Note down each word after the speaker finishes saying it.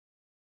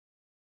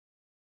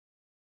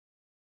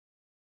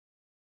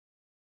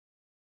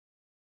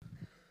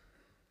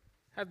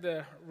Had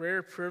the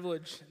rare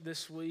privilege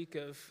this week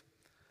of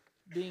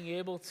being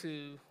able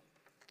to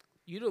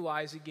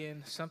utilize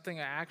again something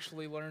I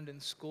actually learned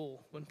in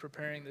school when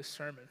preparing this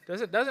sermon.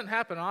 Doesn't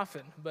happen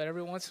often, but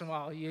every once in a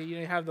while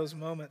you have those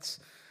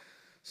moments.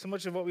 So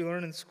much of what we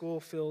learn in school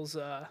feels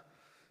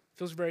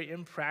very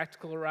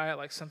impractical, right?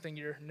 Like something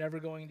you're never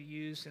going to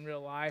use in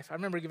real life. I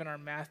remember giving our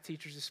math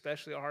teachers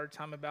especially a hard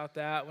time about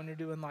that when you're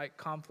doing like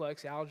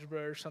complex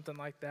algebra or something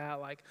like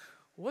that. Like,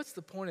 what's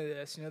the point of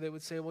this? They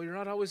would say, well, you're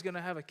not always going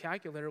to have a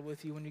calculator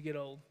with you when you get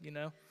old.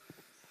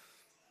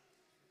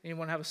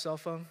 Anyone have a cell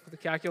phone with a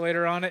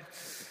calculator on it?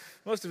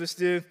 Most of us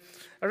do.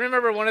 I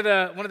remember one of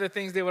the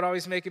things they would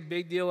always make a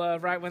big deal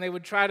of, right, when they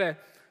would try to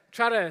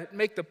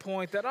make the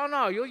point that, oh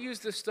no, you'll use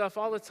this stuff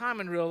all the time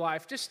in real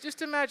life.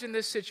 Just imagine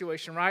this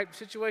situation, right?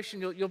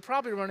 Situation you'll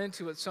probably run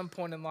into at some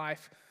point in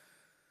life.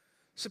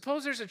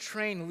 Suppose there's a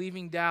train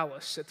leaving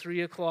Dallas at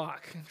 3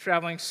 o'clock,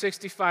 traveling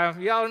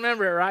 65, y'all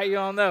remember it, right? You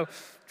all know,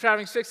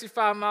 traveling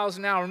 65 miles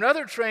an hour.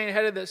 Another train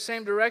headed that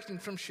same direction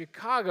from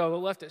Chicago that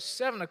left at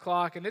 7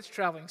 o'clock, and it's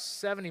traveling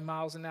 70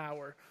 miles an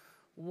hour.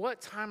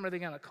 What time are they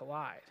going to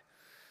collide?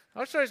 I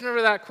just always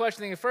remember that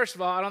question, thinking, first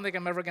of all, I don't think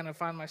I'm ever going to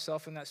find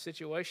myself in that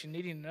situation,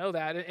 needing to know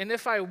that. And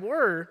if I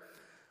were,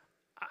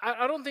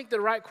 I don't think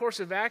the right course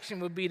of action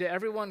would be to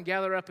everyone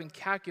gather up and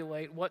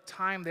calculate what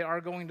time they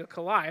are going to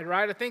collide,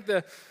 right? I think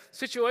the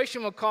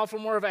situation would call for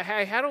more of a,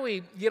 hey, how do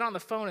we get on the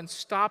phone and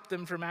stop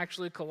them from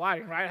actually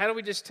colliding, right? How do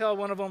we just tell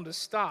one of them to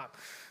stop?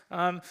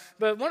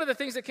 But one of the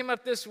things that came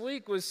up this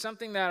week was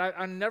something that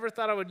I never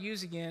thought I would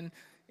use again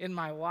in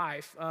my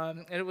life.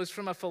 And it was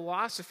from a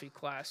philosophy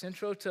class,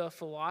 Intro to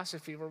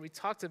Philosophy, where we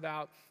talked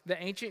about the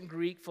ancient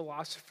Greek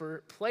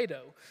philosopher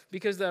Plato.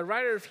 Because the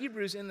writer of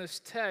Hebrews in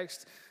this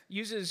text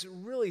uses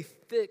really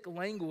thick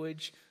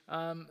language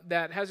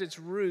that has its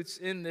roots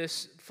in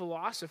this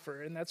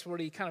philosopher, and that's what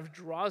he kind of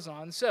draws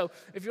on. So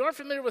if you aren't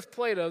familiar with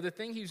Plato, the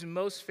thing he's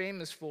most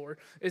famous for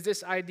is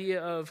this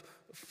idea of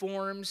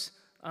forms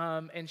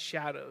and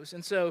shadows.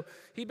 And so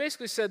he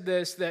basically said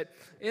this, that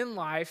in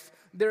life,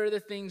 there are the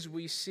things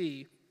we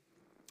see.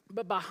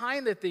 But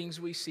behind the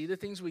things we see, the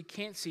things we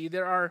can't see,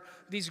 there are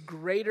these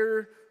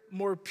greater,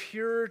 more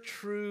pure,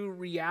 true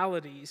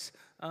realities,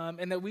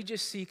 and that we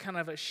just see kind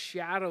of a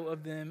shadow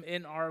of them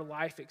in our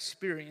life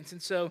experience.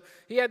 And so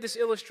he had this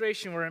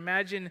illustration where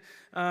imagine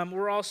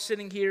we're all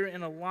sitting here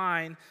in a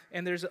line,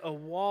 and there's a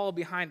wall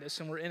behind us,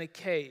 and we're in a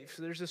cave.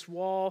 So there's this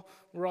wall,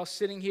 we're all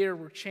sitting here,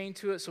 we're chained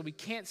to it, so we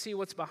can't see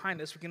what's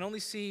behind us. We can only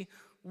see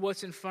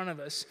what's in front of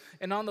us.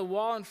 And on the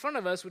wall in front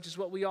of us, which is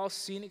what we all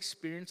see and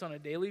experience on a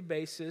daily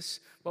basis,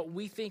 what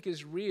we think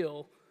is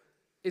real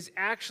is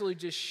actually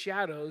just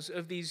shadows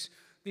of these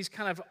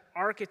kind of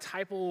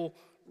archetypal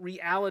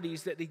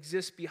realities that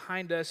exist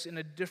behind us in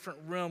a different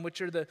room, which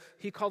are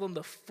he called them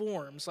the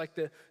forms, like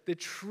the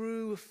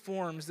true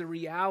forms, the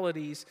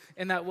realities,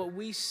 and that what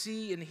we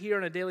see and hear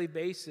on a daily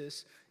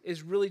basis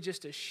is really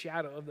just a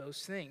shadow of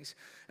those things.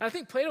 And I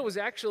think Plato was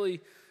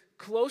actually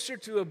closer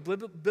to a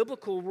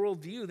biblical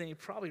worldview than he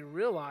probably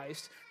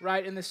realized,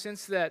 right? In the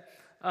sense that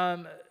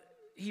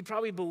he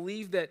probably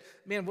believed that,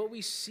 man, what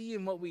we see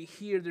and what we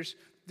hear,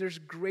 there's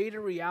greater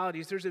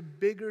realities. There's a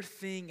bigger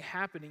thing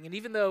happening. And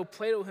even though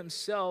Plato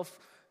himself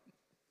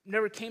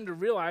never came to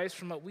realize,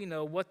 from what we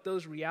know, what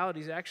those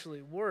realities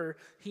actually were,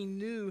 he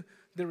knew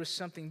there was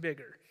something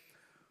bigger.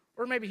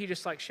 Or maybe he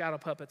just likes shadow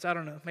puppets. I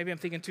don't know. Maybe I'm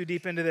thinking too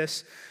deep into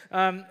this.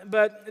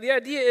 But the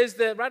idea is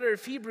that the writer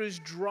of Hebrews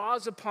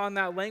draws upon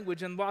that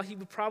language. And while he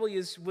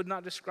would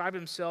not describe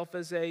himself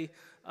as a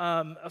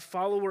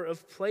follower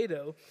of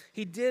Plato,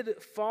 he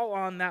did fall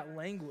on that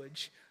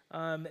language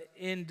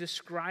in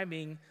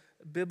describing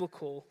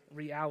biblical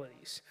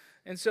realities.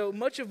 And so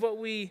much of what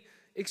we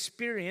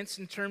experience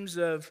in terms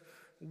of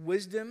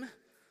wisdom,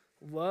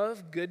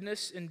 love,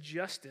 goodness, and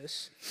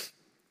justice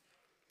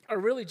are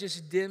really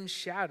just dim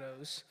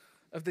shadows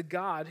of the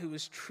God who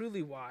is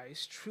truly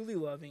wise, truly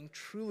loving,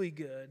 truly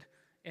good,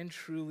 and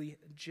truly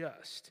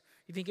just.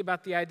 You think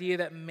about the idea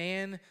that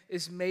man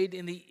is made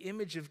in the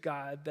image of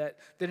God, that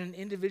an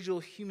individual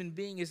human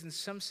being is in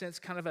some sense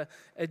kind of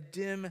a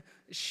dim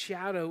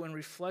shadow and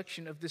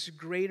reflection of this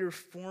greater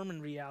form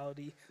and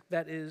reality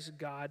that is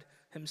God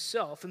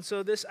himself. And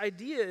so this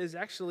idea is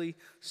actually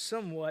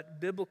somewhat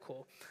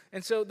biblical.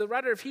 And so the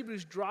writer of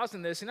Hebrews draws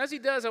on this. And as he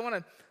does, I want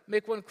to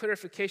make one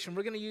clarification.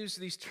 We're going to use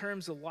these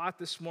terms a lot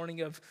this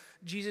morning of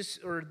Jesus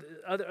or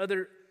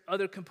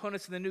other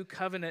components of the new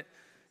covenant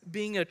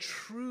being a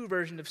true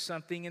version of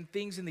something, and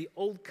things in the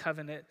old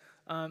covenant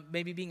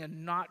maybe being a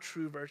not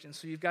true version.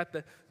 So you've got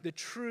the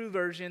true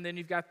version, then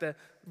you've got the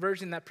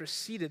version that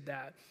preceded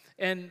that.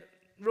 And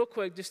real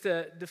quick, just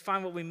to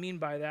define what we mean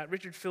by that,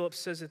 Richard Phillips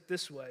says it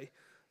this way.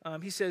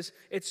 He says,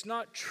 it's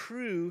not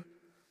true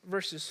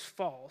versus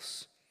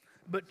false,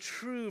 but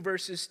true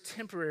versus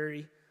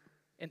temporary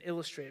and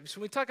illustrative. So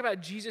when we talk about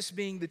Jesus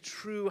being the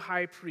true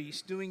high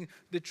priest, doing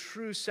the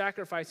true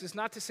sacrifice, it's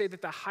not to say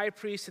that the high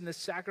priest and the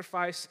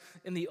sacrifice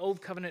in the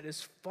old covenant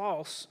is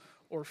false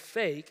or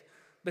fake,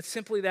 but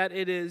simply that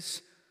it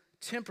is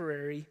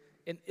temporary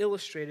and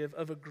illustrative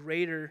of a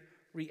greater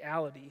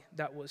reality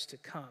that was to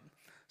come.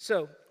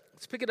 So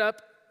let's pick it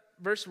up,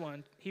 verse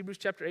 1, Hebrews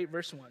chapter 8,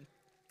 verse 1.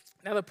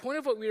 Now the point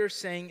of what we are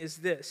saying is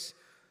this: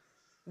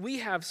 we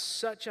have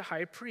such a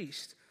high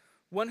priest,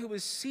 one who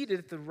is seated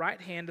at the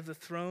right hand of the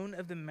throne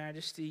of the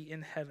majesty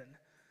in heaven,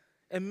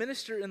 a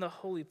minister in the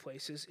holy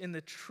places, in the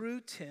true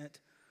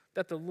tent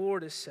that the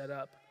Lord has set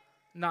up,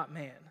 not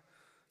man.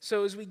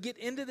 So as we get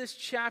into this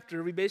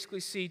chapter, we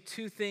basically see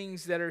two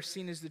things that are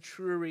seen as the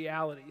truer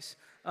realities.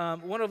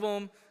 One of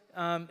them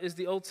is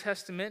the Old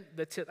Testament,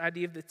 the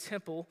idea of the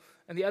temple,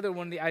 and the other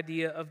one, the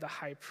idea of the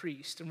high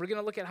priest. And we're going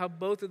to look at how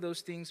both of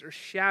those things are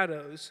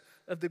shadows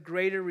of the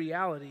greater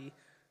reality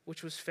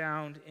which was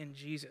found in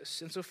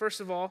Jesus. And so first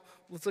of all,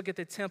 let's look at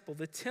the temple.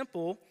 The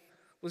temple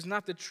was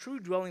not the true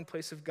dwelling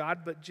place of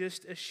God, but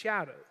just a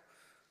shadow.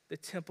 The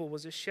temple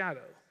was a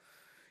shadow.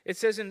 It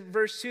says in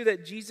verse 2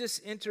 that Jesus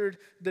entered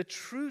the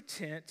true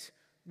tent,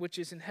 which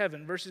is in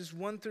heaven. Verses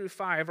 1 through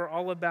 5 are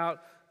all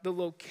about the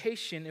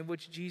location in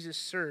which Jesus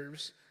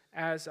serves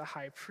as a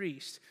high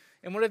priest.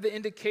 And one of the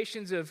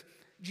indications of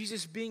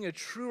Jesus being a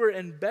truer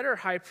and better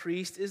high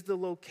priest is the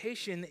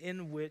location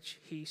in which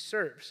he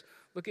serves.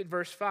 Look at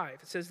verse 5.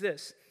 It says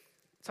this,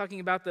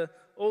 talking about the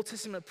Old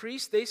Testament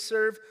priests, they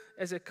serve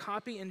as a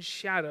copy and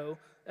shadow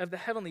of the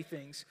heavenly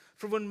things.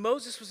 For when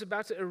Moses was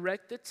about to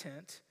erect the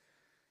tent,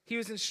 he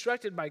was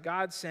instructed by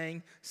God,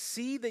 saying,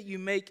 "See that you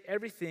make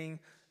everything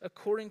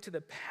according to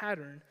the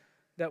pattern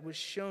that was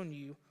shown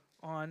you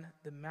on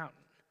the mountain."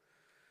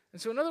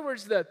 And so in other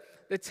words, the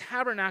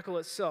tabernacle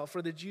itself,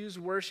 where the Jews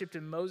worshipped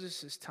in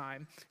Moses'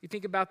 time, you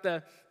think about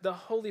the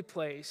holy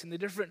place and the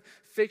different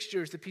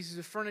fixtures, the pieces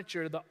of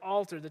furniture, the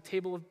altar, the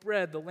table of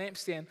bread, the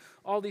lampstand,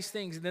 all these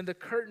things, and then the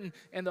curtain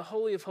and the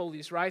Holy of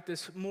Holies, right?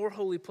 This more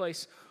holy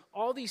place.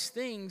 All these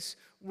things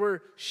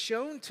were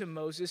shown to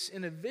Moses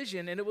in a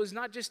vision, and it was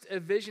not just a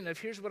vision of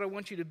here's what I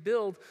want you to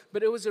build,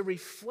 but it was a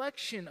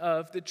reflection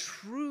of the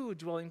true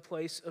dwelling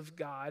place of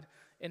God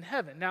in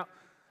heaven. Now,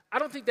 I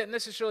don't think that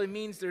necessarily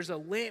means there's a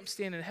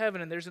lampstand in heaven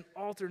and there's an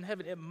altar in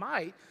heaven. It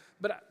might,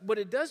 but what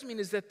it does mean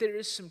is that there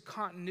is some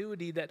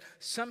continuity, that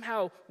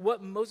somehow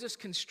what Moses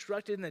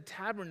constructed in the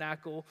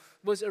tabernacle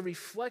was a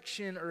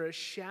reflection or a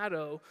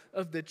shadow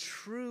of the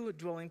true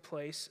dwelling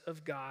place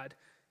of God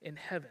in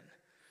heaven.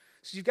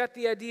 So you've got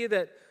the idea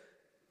that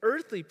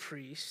earthly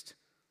priests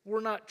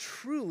were not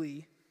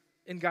truly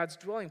in God's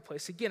dwelling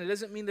place. Again, it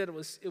doesn't mean that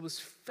it was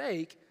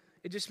fake.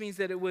 It just means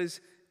that it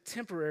was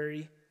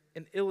temporary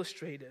and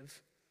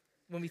illustrative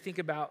when we think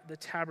about the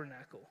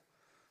tabernacle.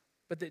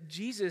 But that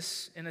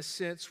Jesus, in a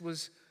sense,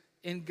 was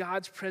in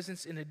God's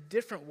presence in a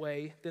different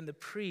way than the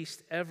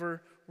priests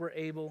ever were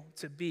able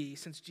to be,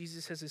 since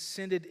Jesus has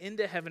ascended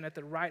into heaven at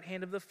the right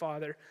hand of the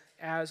Father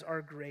as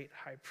our great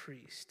high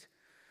priest.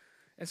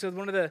 And so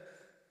one of the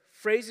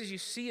phrases you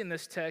see in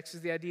this text is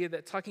the idea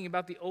that talking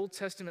about the Old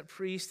Testament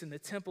priest and the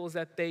temple is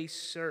that they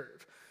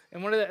serve.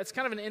 And it's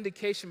kind of an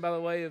indication, by the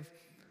way, of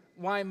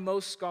why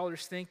most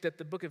scholars think that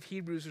the book of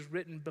Hebrews was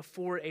written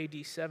before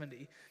AD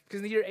 70. Because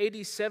in the year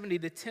AD 70,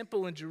 the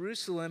temple in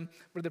Jerusalem,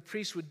 where the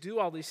priests would do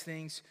all these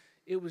things,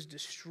 it was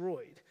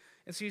destroyed.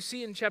 And so you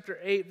see in chapter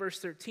 8, verse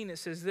 13, it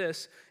says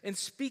this, "And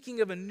speaking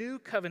of a new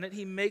covenant,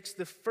 he makes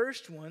the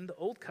first one, the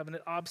old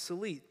covenant,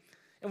 obsolete.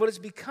 And what is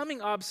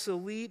becoming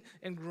obsolete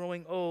and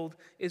growing old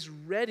is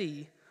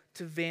ready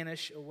to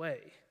vanish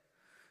away."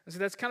 And so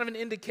that's kind of an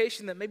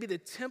indication that maybe the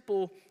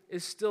temple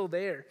is still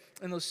there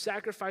and those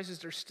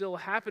sacrifices are still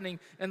happening.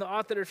 And the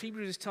author of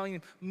Hebrews is telling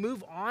them,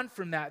 move on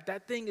from that.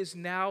 That thing is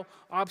now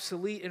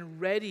obsolete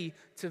and ready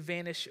to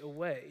vanish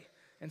away.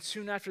 And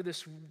soon after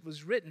this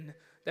was written,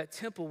 that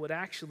temple would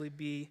actually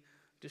be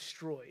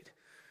destroyed.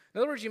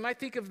 In other words, you might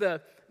think of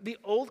the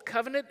old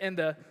covenant and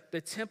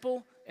the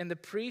temple and the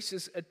priest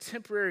as a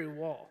temporary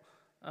wall.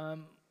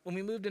 When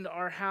we moved into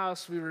our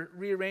house, we were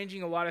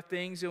rearranging a lot of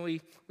things, and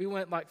we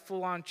went like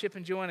full-on Chip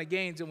and Joanna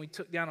Gaines, and we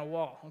took down a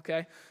wall,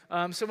 okay?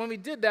 So when we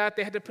did that,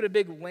 they had to put a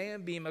big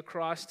land beam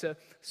across to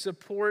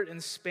support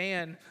and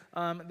span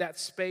that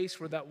space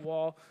where that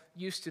wall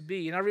used to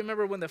be. And I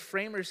remember when the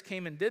framers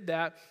came and did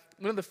that,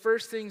 one of the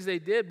first things they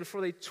did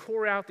before they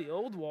tore out the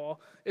old wall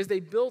is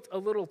they built a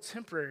little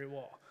temporary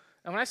wall.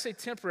 And when I say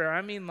temporary,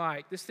 I mean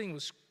like this thing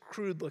was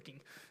crude looking.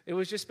 It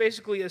was just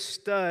basically a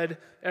stud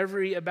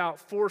every about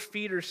 4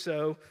 feet or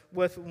so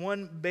with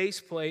one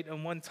base plate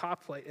and one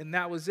top plate, and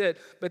that was it.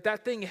 But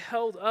that thing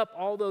held up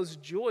all those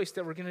joists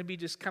that were going to be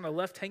just kind of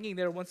left hanging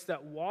there once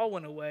that wall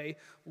went away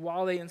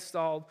while they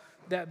installed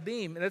that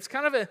beam. And that's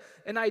kind of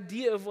an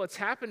idea of what's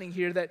happening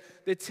here, that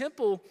the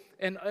temple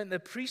and the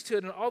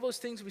priesthood and all those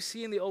things we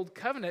see in the Old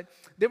Covenant,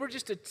 they were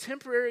just a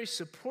temporary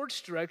support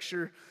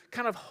structure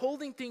kind of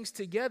holding things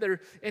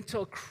together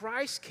until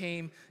Christ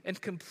came and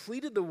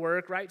completed the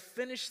work, right?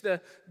 Finished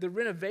the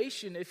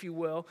renovation, if you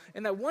will.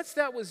 And that once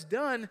that was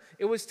done,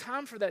 it was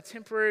time for that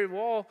temporary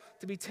wall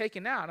to be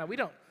taken out. Now,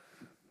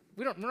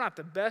 we're not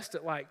the best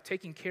at like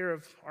taking care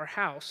of our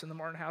house in the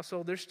Martin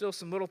household. There's still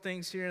some little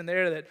things here and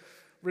there that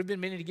we've been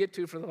meaning to get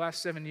to for the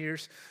last 7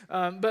 years.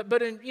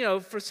 But in,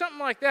 for something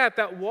like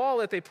that wall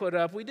that they put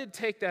up, we did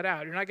take that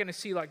out. You're not going to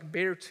see like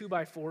bare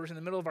 2x4s in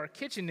the middle of our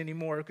kitchen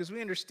anymore, because we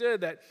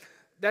understood that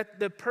that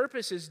the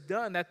purpose is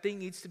done. That thing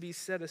needs to be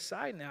set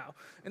aside now.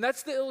 And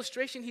that's the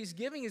illustration he's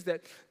giving, is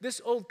that this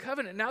old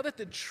covenant, now that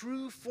the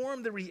true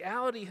form, the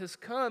reality has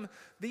come,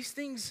 these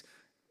things,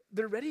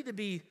 they're ready to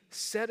be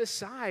set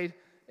aside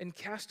and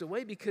cast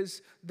away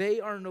because they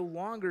are no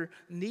longer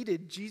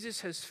needed.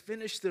 Jesus has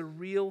finished the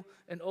real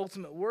and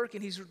ultimate work,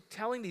 and he's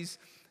telling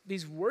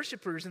these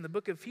worshipers in the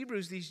book of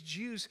Hebrews, these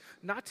Jews,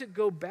 not to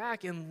go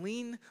back and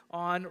lean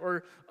on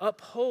or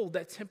uphold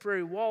that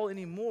temporary wall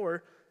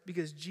anymore,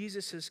 because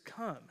Jesus has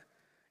come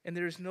and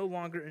there is no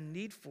longer a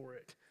need for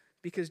it.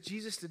 Because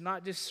Jesus did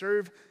not just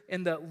serve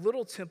in the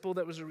little temple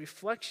that was a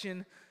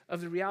reflection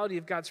of the reality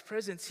of God's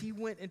presence. He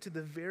went into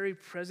the very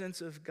presence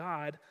of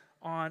God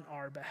on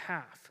our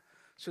behalf.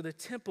 So the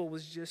temple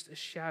was just a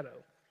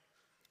shadow.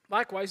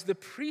 Likewise, the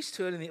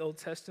priesthood in the Old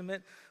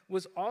Testament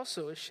was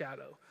also a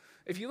shadow.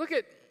 If you look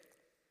at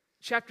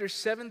chapters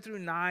 7 through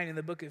 9 in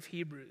the book of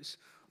Hebrews,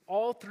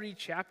 all 3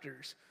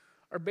 chapters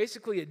are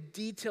basically a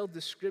detailed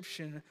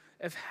description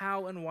of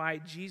how and why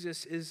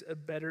Jesus is a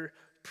better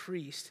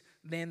priest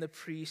than the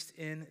priest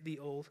in the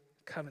Old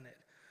Covenant.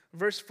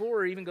 Verse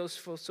 4 even goes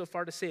so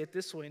far to say it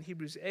this way in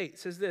Hebrews 8. It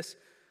says this,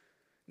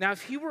 "Now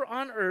if he were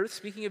on earth,"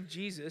 speaking of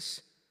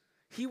Jesus,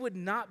 "he would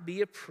not be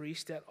a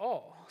priest at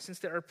all, since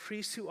there are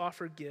priests who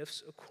offer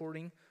gifts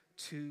according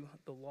to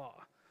the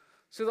law."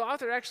 So the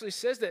author actually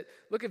says that,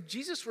 look, if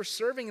Jesus were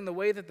serving in the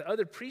way that the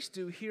other priests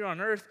do here on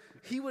earth,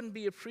 he wouldn't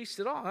be a priest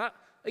at all.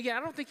 Again,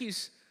 I don't think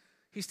he's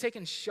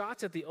taking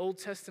shots at the Old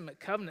Testament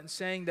covenant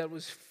saying that it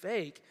was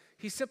fake.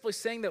 He's simply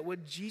saying that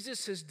what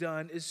Jesus has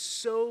done is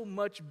so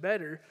much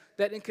better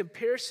that in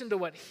comparison to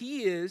what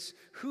he is,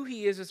 who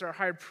he is as our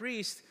high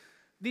priest,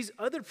 these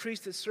other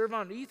priests that serve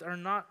on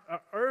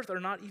earth are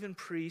not even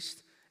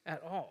priests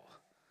at all.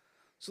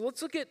 So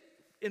let's look at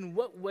in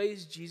what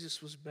ways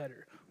Jesus was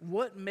better.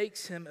 What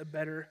makes him a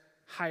better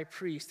high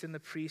priest than the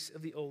priests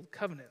of the Old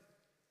Covenant?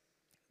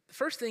 The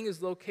first thing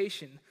is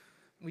location.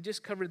 We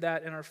just covered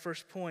that in our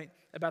first point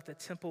about the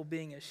temple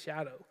being a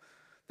shadow.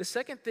 The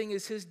second thing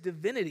is his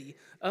divinity.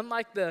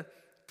 Unlike the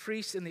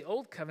priests in the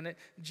Old Covenant,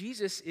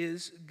 Jesus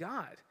is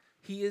God.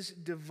 He is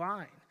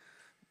divine.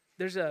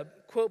 There's a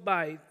quote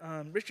by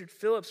Richard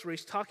Phillips where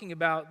he's talking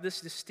about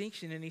this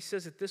distinction, and he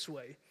says it this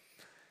way.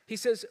 He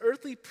says,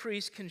 "Earthly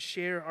priests can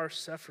share our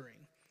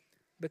suffering,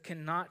 but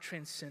cannot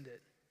transcend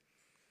it."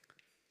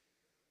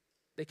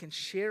 They can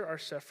share our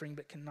suffering,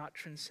 but cannot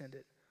transcend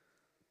it.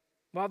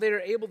 While they are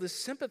able to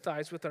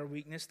sympathize with our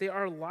weakness, they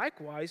are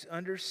likewise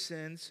under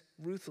sin's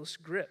ruthless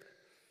grip.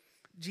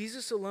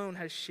 Jesus alone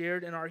has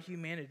shared in our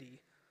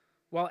humanity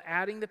while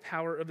adding the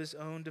power of his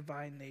own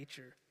divine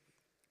nature.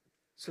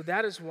 So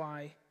that is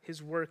why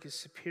his work is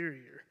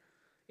superior.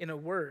 In a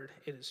word,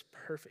 it is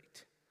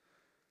perfect.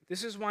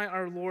 This is why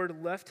our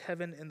Lord left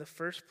heaven in the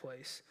first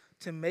place,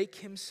 to make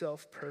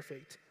himself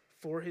perfect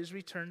for his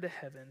return to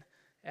heaven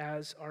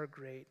as our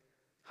great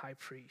high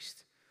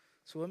priest.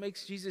 So what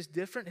makes Jesus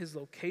different? His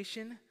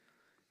location,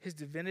 his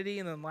divinity,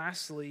 and then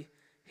lastly,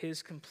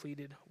 his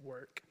completed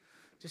work.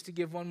 Just to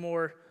give one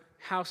more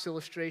house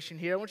illustration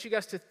here, I want you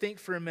guys to think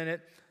for a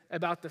minute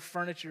about the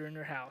furniture in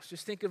your house.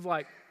 Just think of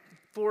like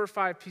 4 or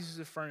 5 pieces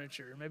of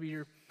furniture. Maybe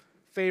your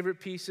favorite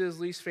pieces,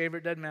 least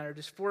favorite, doesn't matter.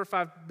 Just 4 or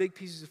 5 big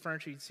pieces of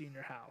furniture you'd see in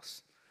your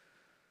house.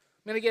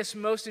 I'm going to guess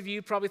most of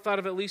you probably thought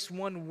of at least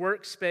one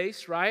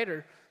workspace, right?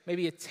 Or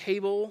maybe a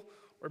table,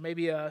 or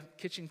maybe a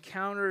kitchen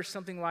counter or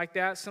something like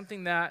that,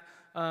 something that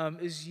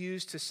is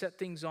used to set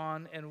things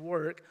on and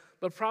work.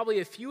 But probably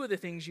a few of the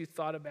things you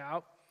thought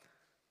about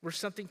were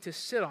something to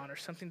sit on or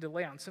something to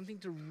lay on, something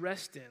to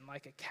rest in,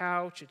 like a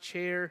couch, a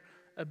chair,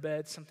 a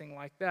bed, something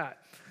like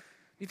that.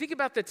 You think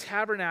about the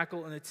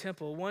tabernacle and the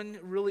temple, one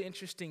really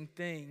interesting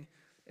thing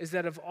is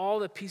that of all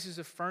the pieces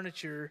of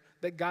furniture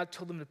that God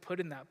told them to put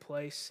in that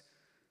place,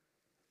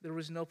 there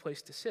was no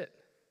place to sit.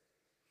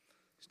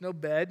 There's no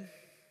bed,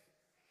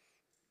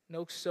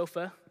 no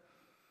sofa,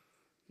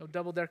 no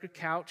double-decker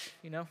couch,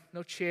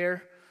 no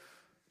chair.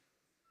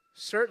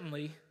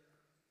 Certainly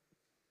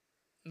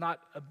not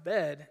a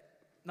bed,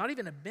 not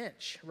even a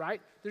bench,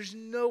 right? There's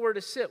nowhere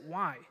to sit.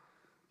 Why?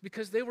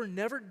 Because they were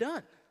never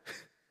done.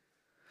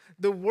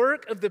 The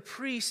work of the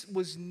priest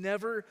was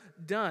never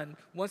done.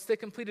 Once they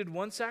completed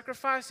one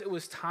sacrifice, it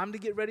was time to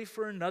get ready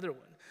for another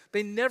one.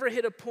 They never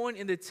hit a point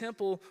in the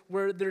temple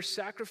where their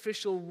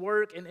sacrificial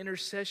work and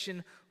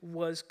intercession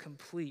was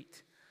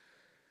complete.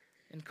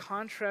 And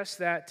contrast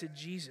that to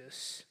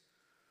Jesus,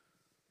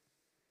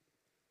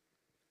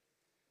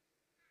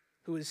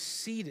 who is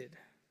seated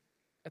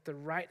at the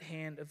right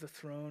hand of the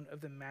throne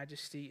of the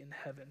majesty in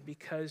heaven,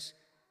 because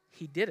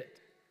he did it.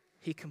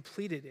 He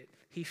completed it.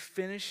 He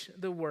finished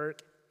the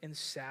work and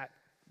sat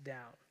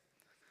down.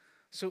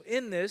 So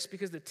in this,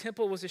 because the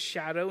temple was a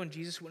shadow and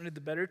Jesus went into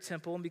the better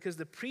temple, and because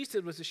the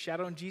priesthood was a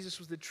shadow and Jesus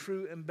was the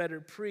true and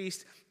better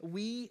priest,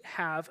 we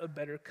have a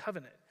better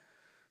covenant.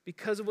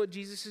 Because of what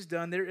Jesus has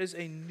done, there is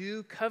a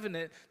new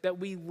covenant that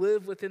we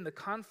live within the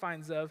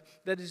confines of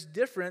that is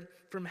different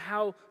from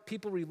how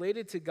people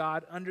related to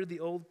God under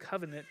the old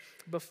covenant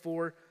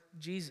before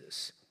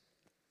Jesus.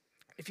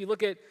 If you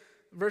look at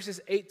verses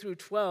 8 through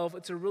 12,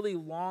 it's a really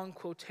long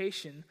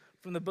quotation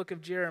from the book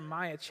of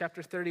Jeremiah,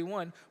 chapter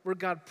 31, where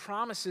God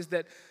promises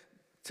that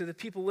to the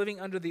people living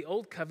under the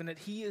old covenant,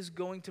 he is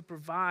going to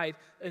provide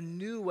a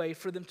new way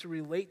for them to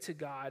relate to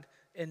God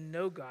and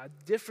know God,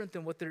 different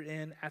than what they're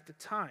in at the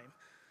time.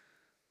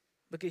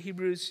 Look at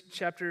Hebrews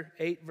chapter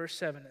 8, verse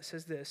 7. It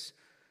says this,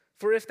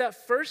 "For if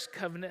that first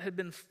covenant had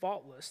been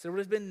faultless, there would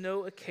have been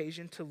no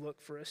occasion to look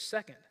for a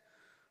second.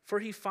 For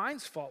he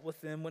finds fault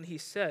with them when he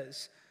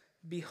says,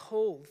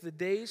 'Behold, the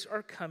days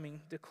are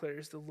coming,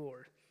 declares the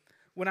Lord,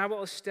 when I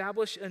will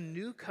establish a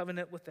new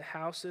covenant with the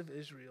house of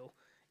Israel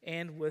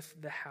and with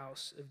the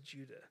house of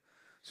Judah.'"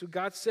 So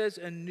God says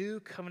a new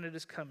covenant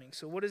is coming.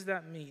 So what does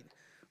that mean?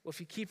 Well, if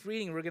you keep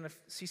reading, we're going to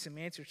see some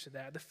answers to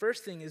that. The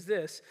first thing is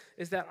this,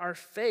 is that our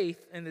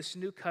faith in this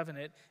new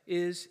covenant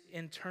is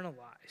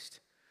internalized.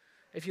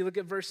 If you look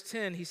at verse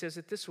 10, he says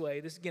it this way.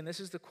 This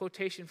is the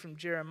quotation from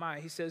Jeremiah.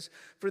 He says,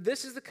 "For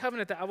this is the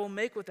covenant that I will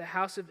make with the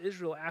house of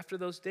Israel after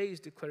those days,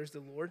 declares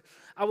the Lord.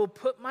 I will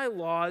put my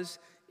laws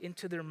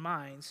into their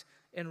minds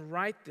and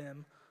write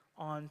them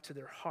onto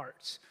their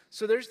hearts."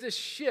 So there's this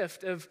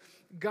shift of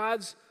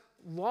God's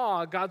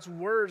law, God's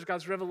words,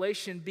 God's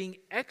revelation being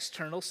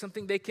external,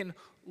 something they can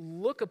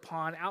look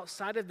upon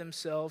outside of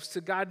themselves,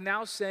 to God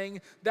now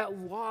saying that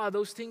law,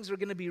 those things are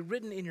going to be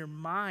written in your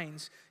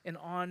minds and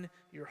on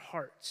your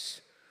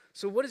hearts.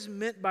 So what is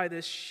meant by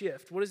this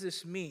shift? What does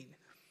this mean?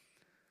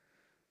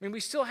 I mean, we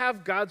still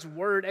have God's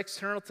word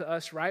external to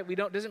us, right?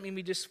 Doesn't mean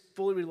we just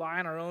fully rely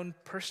on our own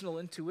personal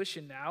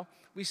intuition now.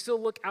 We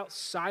still look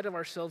outside of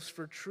ourselves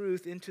for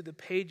truth into the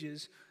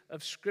pages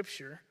of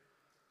Scripture.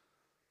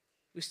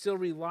 We still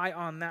rely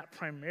on that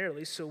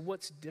primarily. So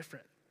what's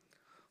different?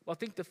 Well, I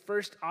think the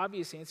first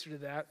obvious answer to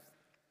that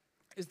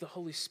is the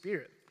Holy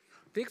Spirit.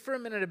 Think for a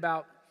minute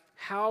about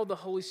how the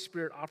Holy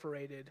Spirit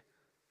operated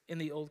in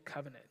the Old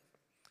Covenant,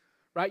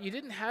 right? You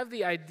didn't have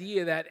the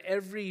idea that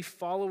every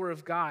follower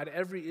of God,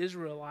 every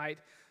Israelite,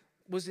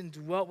 was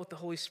indwelt with the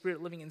Holy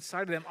Spirit living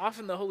inside of them.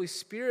 Often the Holy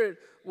Spirit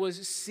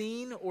was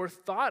seen or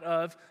thought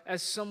of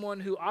as someone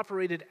who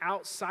operated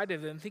outside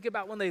of them. Think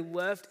about when they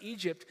left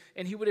Egypt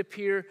and he would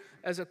appear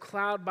as a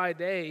cloud by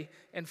day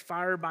and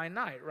fire by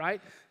night,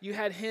 right? You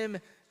had him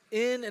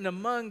in and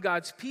among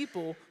God's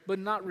people, but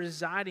not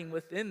residing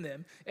within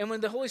them. And when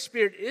the Holy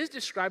Spirit is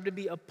described to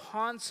be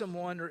upon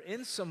someone or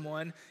in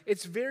someone,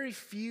 it's very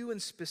few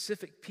and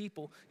specific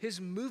people. His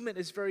movement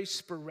is very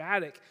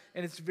sporadic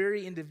and it's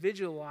very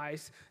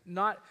individualized,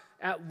 not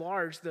at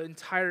large the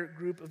entire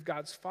group of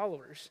God's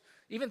followers.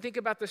 Even think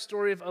about the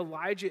story of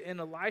Elijah and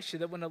Elisha,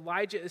 that when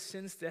Elijah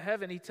ascends to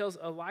heaven, he tells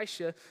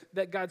Elisha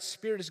that God's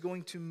Spirit is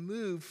going to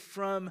move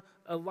from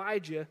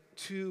Elijah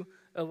to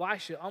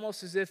Elisha,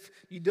 almost as if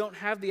you don't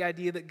have the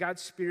idea that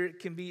God's Spirit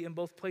can be in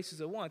both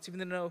places at once.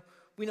 Even though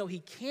we know he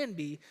can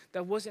be,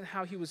 that wasn't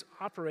how he was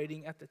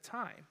operating at the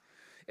time.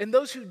 And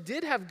those who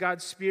did have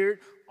God's Spirit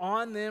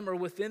on them or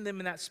within them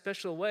in that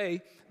special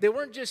way, they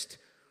weren't just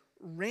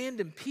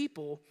random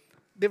people.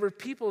 They were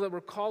people that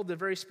were called to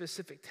very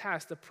specific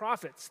tasks: the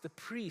prophets, the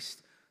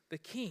priests, the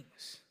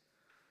kings.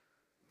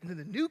 And in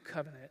the new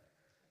covenant,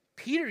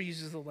 Peter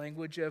uses the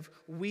language of,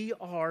 we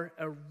are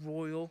a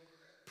royal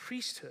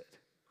priesthood.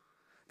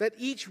 That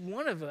each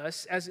one of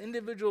us as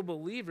individual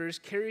believers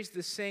carries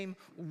the same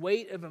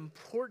weight of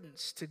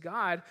importance to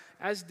God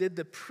as did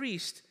the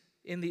priest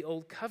in the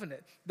Old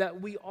Covenant.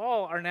 That we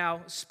all are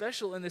now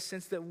special in the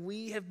sense that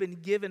we have been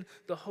given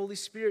the Holy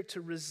Spirit to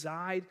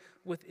reside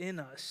within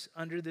us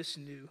under this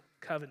new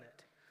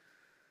covenant.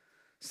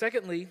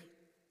 Secondly,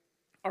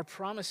 our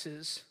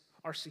promises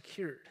are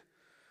secured.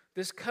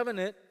 This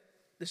covenant,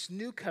 this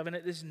new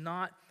covenant, is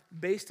not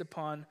based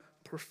upon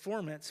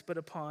performance, but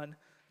upon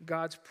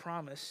God's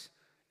promise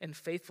and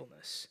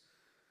faithfulness.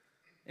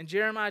 In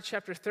Jeremiah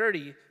chapter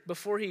 30,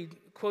 before he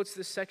quotes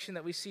this section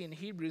that we see in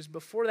Hebrews,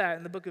 before that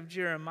in the book of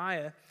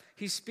Jeremiah,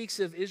 he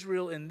speaks of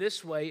Israel in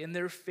this way in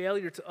their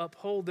failure to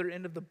uphold their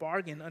end of the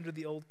bargain under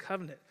the old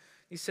covenant.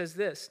 He says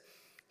this,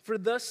 "For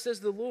thus says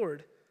the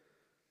Lord,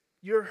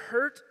 your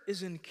hurt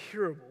is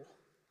incurable,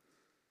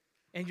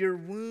 and your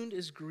wound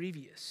is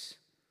grievous.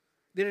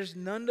 There is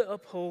none to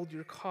uphold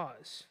your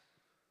cause,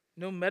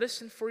 no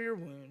medicine for your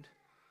wound,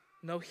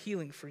 no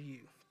healing for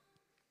you.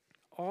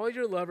 All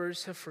your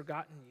lovers have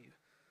forgotten you.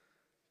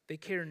 They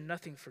care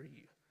nothing for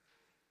you.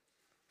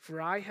 For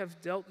I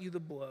have dealt you the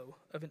blow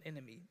of an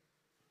enemy,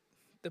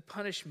 the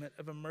punishment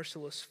of a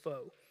merciless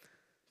foe,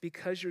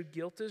 because your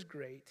guilt is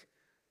great,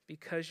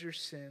 because your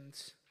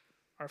sins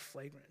are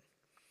flagrant."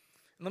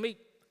 And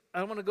I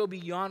don't want to go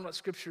beyond what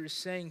Scripture is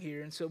saying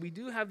here. And so we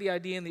do have the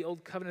idea in the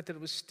Old Covenant that it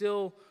was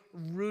still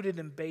rooted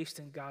and based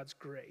in God's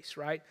grace,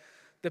 right?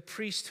 The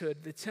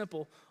priesthood, the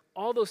temple,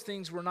 all those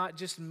things were not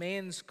just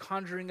man's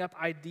conjuring up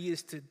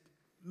ideas to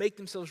make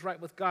themselves right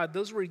with God.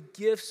 Those were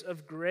gifts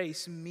of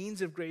grace,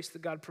 means of grace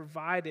that God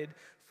provided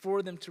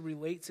for them to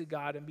relate to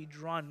God and be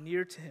drawn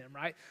near to him,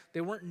 right?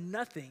 They weren't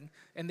nothing,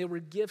 and they were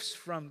gifts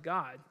from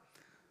God.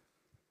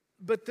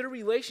 But their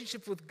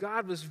relationship with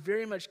God was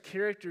very much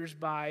characterized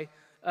by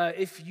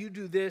if you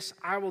do this,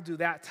 I will do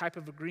that type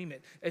of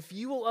agreement. If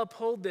you will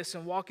uphold this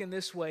and walk in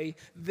this way,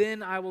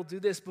 then I will do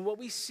this. But what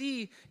we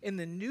see in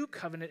the new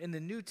covenant, in the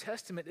New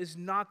Testament, is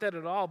not that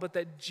at all, but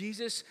that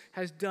Jesus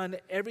has done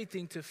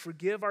everything to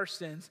forgive our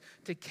sins,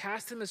 to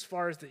cast them as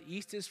far as the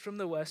east is from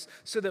the west,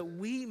 so that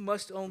we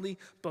must only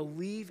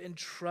believe and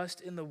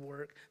trust in the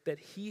work that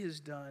he has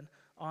done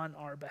on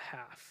our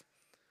behalf.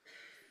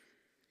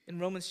 In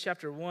Romans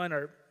chapter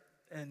 1,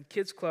 and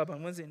Kids Club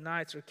on Wednesday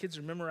nights, our kids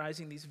are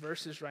memorizing these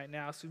verses right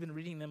now, so we've been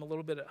reading them a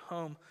little bit at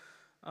home.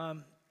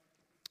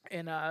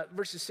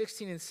 Verses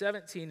 16 and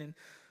 17, and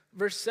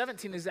verse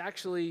 17 is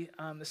actually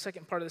the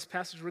second part of this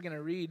passage we're going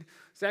to read.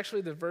 It's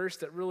actually the verse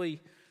that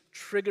really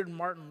triggered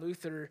Martin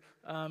Luther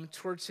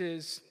towards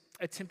his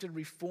attempted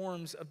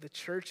reforms of the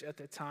church at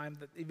the time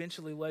that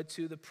eventually led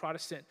to the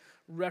Protestant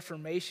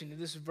Reformation.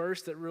 This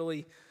verse that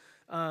really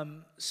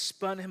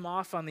spun him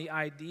off on the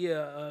idea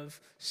of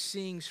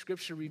seeing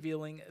Scripture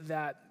revealing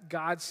that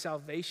God's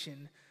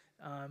salvation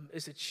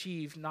is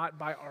achieved not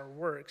by our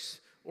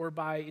works or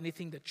by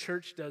anything the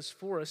church does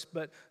for us,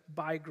 but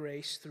by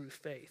grace through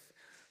faith.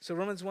 So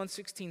Romans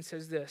 1:16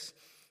 says this,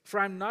 "For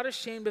I'm not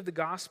ashamed of the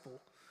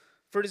gospel,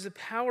 for it is the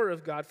power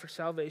of God for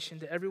salvation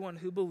to everyone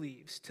who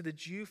believes, to the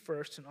Jew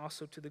first and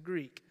also to the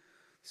Greek."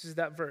 This is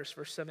that verse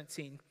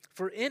 17.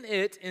 "For in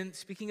it," in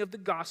speaking of the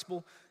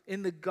gospel,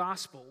 in the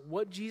gospel,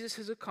 what Jesus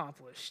has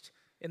accomplished,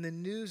 in the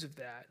news of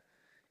that,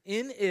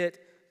 in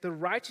it, the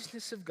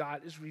righteousness of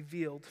God is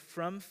revealed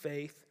from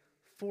faith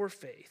for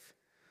faith.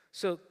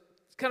 So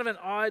it's kind of an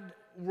odd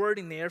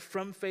wording there,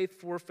 from faith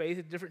for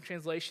faith. Different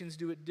translations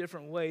do it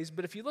different ways.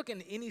 But if you look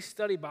in any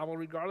study Bible,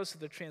 regardless of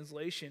the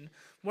translation,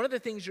 one of the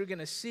things you're going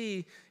to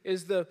see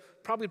is the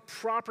probably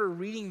proper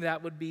reading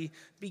that would be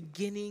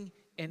beginning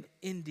and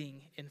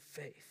ending in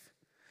faith.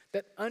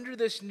 That under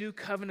this new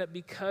covenant,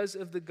 because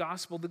of the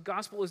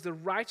gospel is the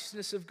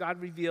righteousness of God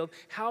revealed.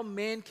 How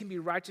man can be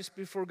righteous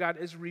before God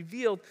is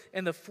revealed,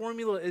 and the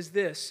formula is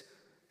this: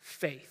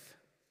 faith.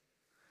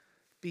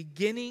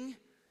 Beginning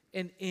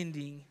and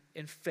ending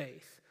in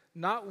faith.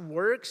 Not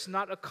works,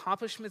 not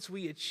accomplishments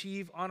we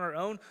achieve on our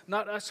own,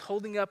 not us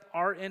holding up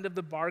our end of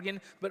the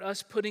bargain, but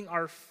us putting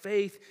our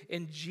faith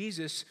in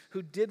Jesus,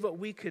 who did what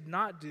we could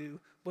not do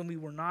when we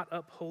were not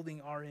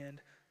upholding our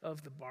end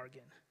of the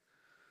bargain.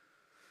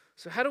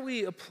 So how do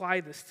we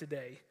apply this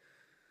today?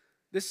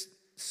 This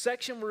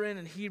section we're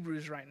in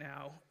Hebrews right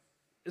now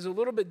is a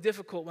little bit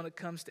difficult when it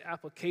comes to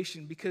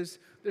application because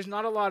there's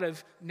not a lot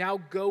of now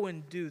go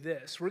and do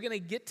this. We're going to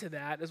get to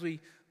that as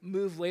we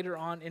move later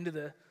on into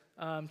the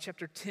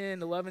chapter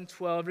 10, 11,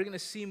 12. We're going to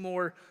see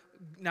more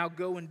now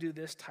go and do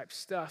this type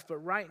stuff. But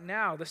right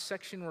now, the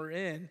section we're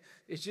in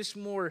is just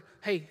more,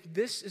 hey,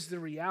 this is the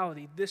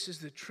reality. This is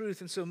the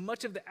truth. And so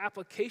much of the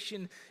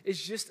application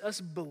is just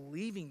us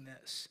believing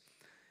this.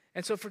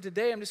 And so for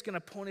today, I'm just going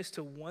to point us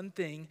to one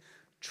thing: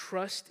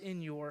 trust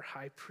in your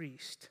high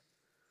priest.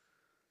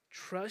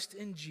 Trust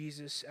in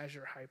Jesus as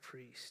your high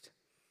priest.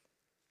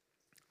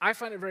 I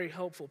find it very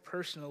helpful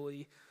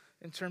personally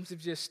in terms of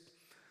just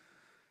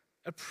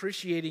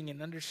appreciating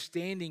and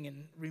understanding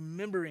and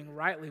remembering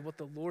rightly what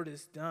the Lord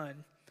has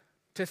done,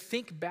 to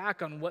think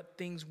back on what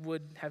things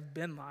would have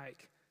been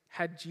like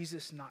had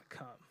Jesus not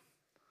come.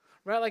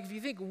 Right? Like if you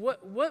think,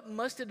 what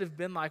must it have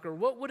been like, or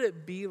what would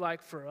it be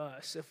like for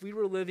us if we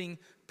were living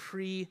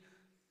pre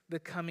the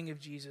coming of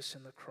Jesus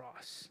and the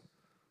cross?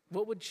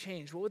 What would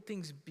change? What would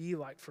things be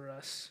like for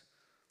us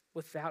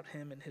without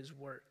him and his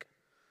work?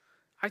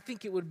 I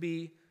think it would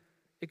be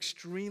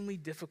extremely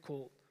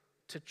difficult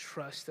to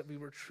trust that we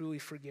were truly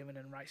forgiven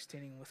and right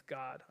standing with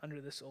God under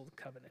this old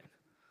covenant.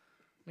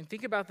 I mean,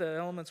 think about the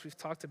elements we've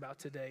talked about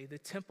today. The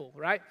temple,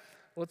 right?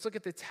 Well, let's look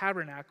at the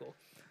tabernacle.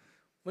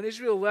 When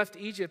Israel left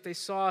Egypt, they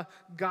saw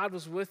God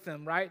was with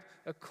them, right?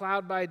 A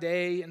cloud by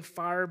day and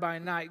fire by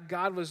night.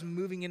 God was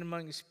moving in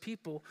among his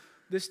people.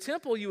 This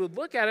temple, you would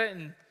look at it,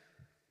 and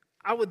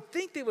I would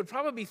think they would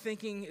probably be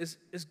thinking,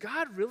 is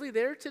God really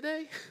there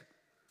today?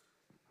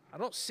 I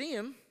don't see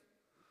him.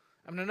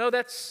 I mean, I know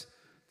that's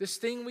this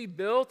thing we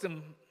built,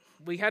 and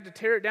we had to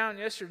tear it down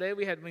yesterday.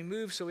 We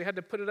moved, so we had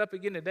to put it up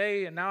again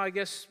today, and now I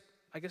guess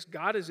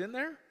God is in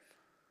there.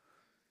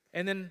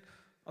 And then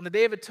on the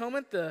Day of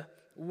Atonement, the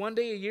one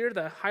day a year,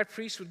 the high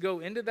priest would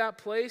go into that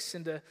place,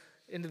 into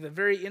the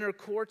very inner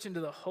courts, into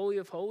the Holy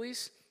of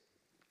Holies.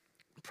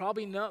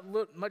 Probably not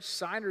much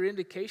sign or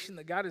indication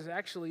that God is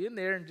actually in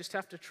there, and just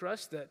have to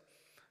trust that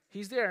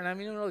he's there. And I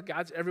mean, you know,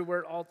 God's everywhere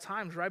at all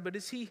times, right? But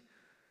is he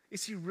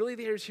really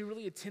there? Is he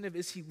really attentive?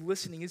 Is he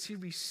listening? Is he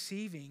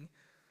receiving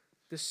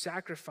the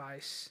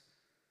sacrifice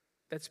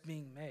that's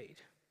being made?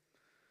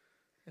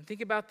 And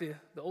think about the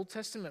Old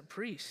Testament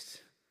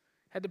priest.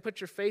 Had to put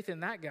your faith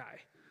in that guy.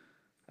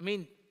 I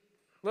mean,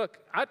 look,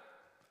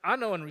 I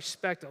know and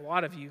respect a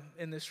lot of you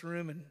in this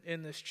room and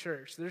in this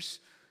church. There's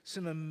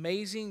some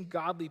amazing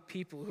godly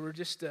people who are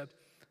just a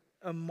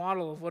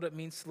model of what it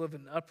means to live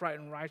an upright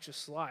and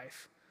righteous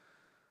life.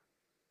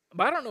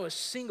 But I don't know a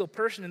single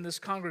person in this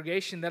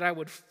congregation that I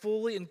would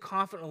fully and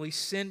confidently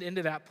send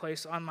into that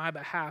place on my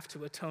behalf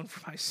to atone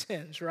for my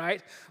sins,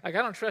 right? Like,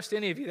 I don't trust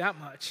any of you that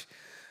much.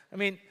 I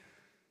mean,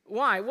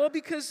 why? Well,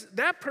 because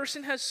that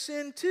person has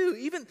sinned too.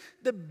 Even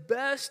the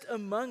best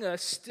among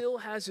us still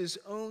has his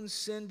own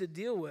sin to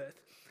deal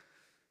with.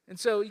 And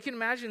so you can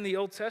imagine in the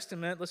Old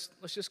Testament, let's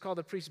just call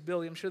the priest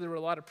Billy. I'm sure there were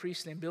a lot of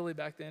priests named Billy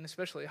back then,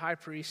 especially high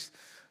priests.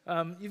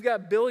 You've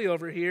got Billy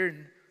over here,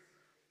 and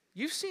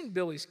you've seen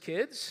Billy's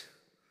kids.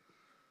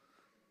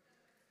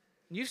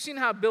 You've seen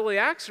how Billy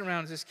acts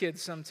around his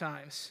kids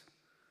sometimes.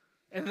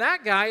 And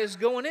that guy is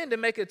going in to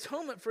make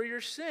atonement for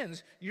your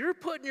sins. You're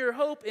putting your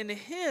hope in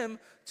him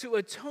to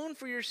atone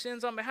for your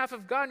sins on behalf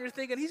of God, and you're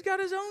thinking, he's got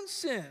his own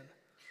sin.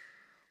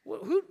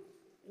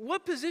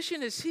 What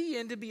position is he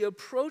in to be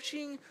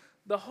approaching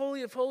the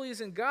Holy of Holies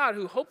in God,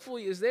 who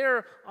hopefully is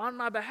there on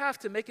my behalf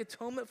to make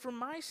atonement for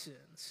my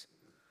sins?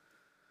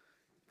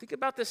 Think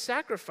about the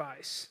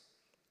sacrifice.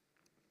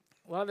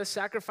 A lot of the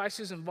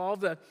sacrifices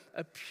involved a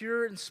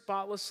pure and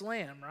spotless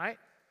lamb, right?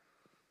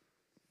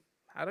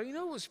 How do you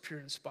know it was pure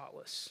and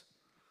spotless?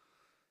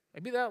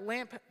 Maybe that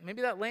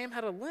lamb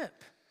had a limp,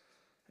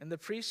 and the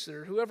priest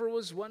or whoever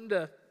was wanting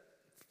to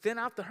thin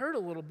out the herd a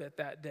little bit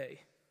that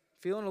day,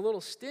 feeling a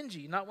little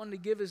stingy, not wanting to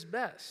give his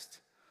best.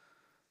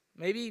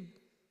 Maybe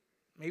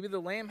the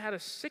lamb had a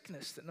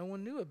sickness that no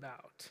one knew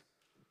about.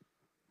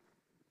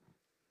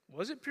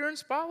 Was it pure and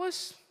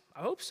spotless?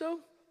 I hope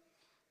so.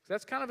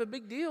 That's kind of a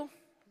big deal.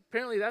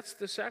 Apparently that's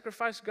the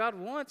sacrifice God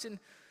wants. And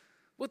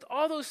with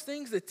all those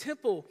things, the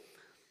temple,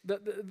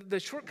 the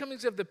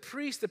shortcomings of the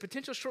priest, the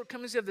potential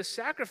shortcomings of the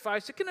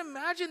sacrifice, you can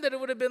imagine that it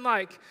would have been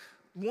like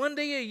one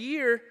day a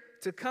year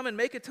to come and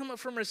make atonement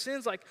for our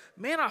sins. Like,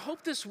 man, I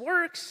hope this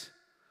works.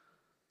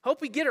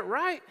 Hope we get it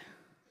right.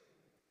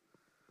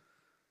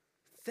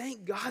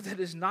 Thank God that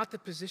is not the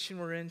position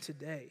we're in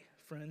today,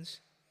 friends.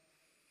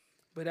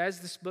 But as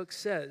this book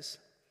says,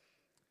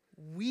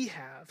 we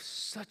have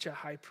such a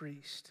high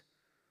priest,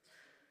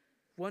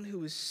 one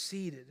who is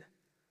seated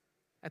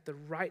at the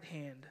right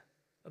hand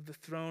of the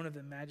throne of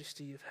the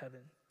majesty of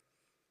heaven,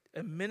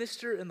 a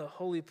minister in the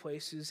holy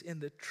places in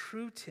the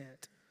true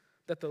tent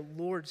that the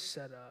Lord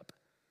set up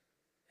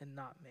and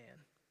not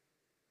man.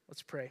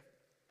 Let's pray.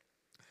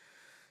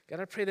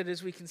 God, I pray that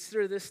as we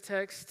consider this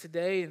text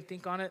today and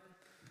think on it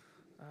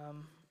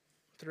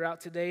throughout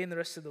today and the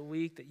rest of the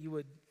week, that you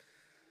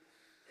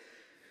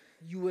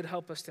would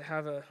help us to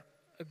have a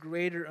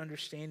greater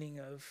understanding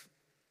of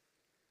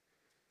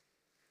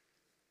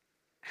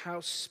how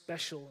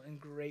special and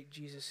great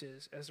Jesus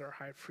is as our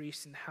high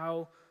priest, and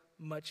how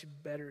much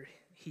better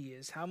he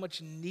is, how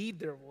much need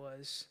there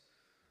was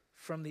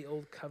from the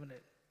old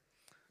covenant.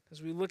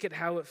 As we look at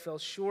how it fell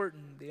short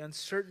and the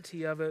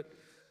uncertainty of it,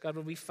 God,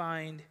 would we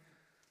find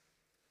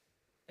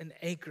an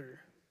anchor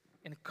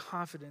and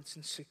confidence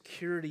and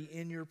security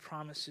in your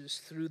promises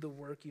through the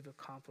work you've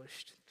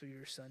accomplished through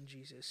your Son,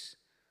 Jesus.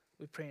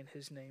 We pray in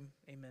his name,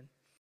 amen.